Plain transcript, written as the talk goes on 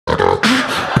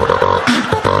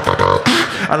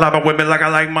I love my women like I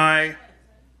like my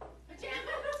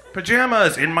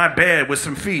pajamas in my bed with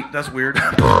some feet. That's weird.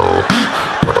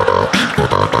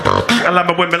 I love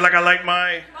my women like I like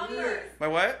my my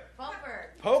what?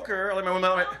 Poker. I like my women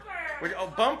like my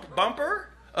bumper.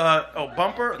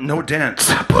 Bumper. No dents.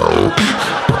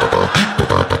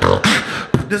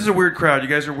 This is a weird crowd. You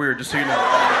guys are weird. Just so you know.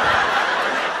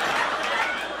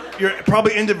 You're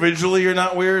probably individually you're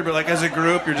not weird, but like as a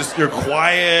group, you're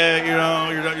quiet. You know,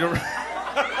 you're.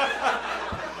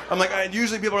 I'm like,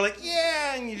 usually people are like,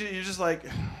 yeah, and you're just like,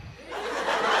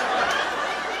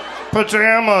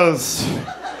 pajamas.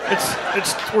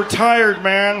 We're tired,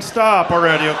 man. Stop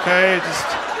already, okay?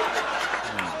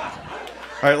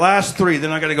 All right, last three,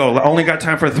 then I gotta go. Only got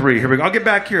time for three. Here we go. I'll get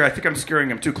back here. I think I'm scaring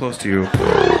him too close to you.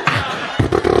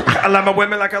 I like my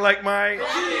women like I like my...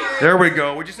 There we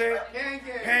go. What'd you say?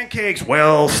 Pancakes. Pancakes.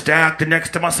 Well stacked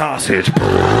next to my sausage. Good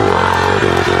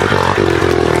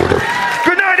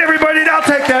night, everybody. I'll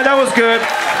take that. That was good.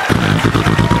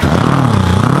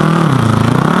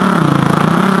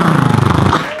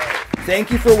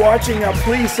 Thank you for watching. Now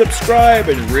please subscribe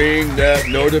and ring that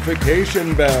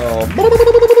notification bell.